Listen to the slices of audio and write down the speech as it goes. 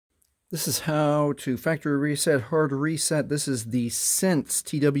This is how to factory reset, hard reset. This is the Sense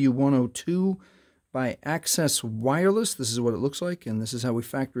TW102 by Access Wireless. This is what it looks like, and this is how we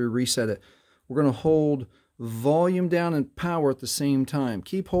factory reset it. We're going to hold volume down and power at the same time.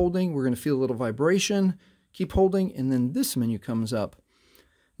 Keep holding. We're going to feel a little vibration. Keep holding, and then this menu comes up.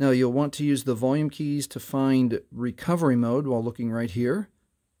 Now, you'll want to use the volume keys to find recovery mode while looking right here.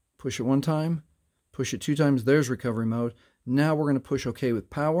 Push it one time. Push it two times. There's recovery mode. Now we're going to push OK with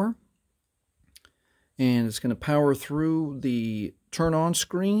power. And it's going to power through the turn on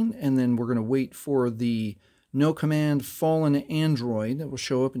screen, and then we're going to wait for the no command fallen Android that will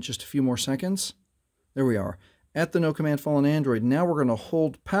show up in just a few more seconds. There we are. At the no command fallen Android, now we're going to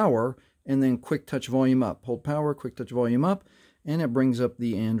hold power and then quick touch volume up. Hold power, quick touch volume up, and it brings up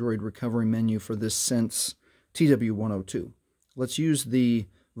the Android recovery menu for this Sense TW102. Let's use the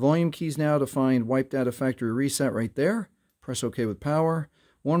volume keys now to find wipe data factory reset right there. Press OK with power.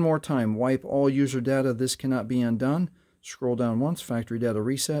 One more time, wipe all user data. This cannot be undone. Scroll down once, factory data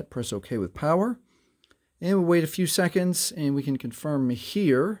reset, press OK with power. And we'll wait a few seconds, and we can confirm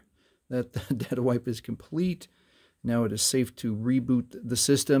here that the data wipe is complete. Now it is safe to reboot the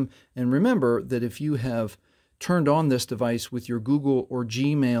system. And remember that if you have turned on this device with your Google or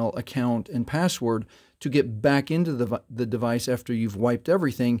Gmail account and password, to get back into the device after you've wiped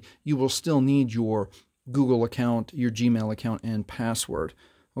everything, you will still need your Google account, your Gmail account, and password.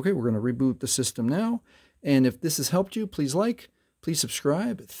 Okay, we're going to reboot the system now. And if this has helped you, please like, please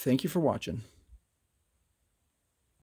subscribe. Thank you for watching.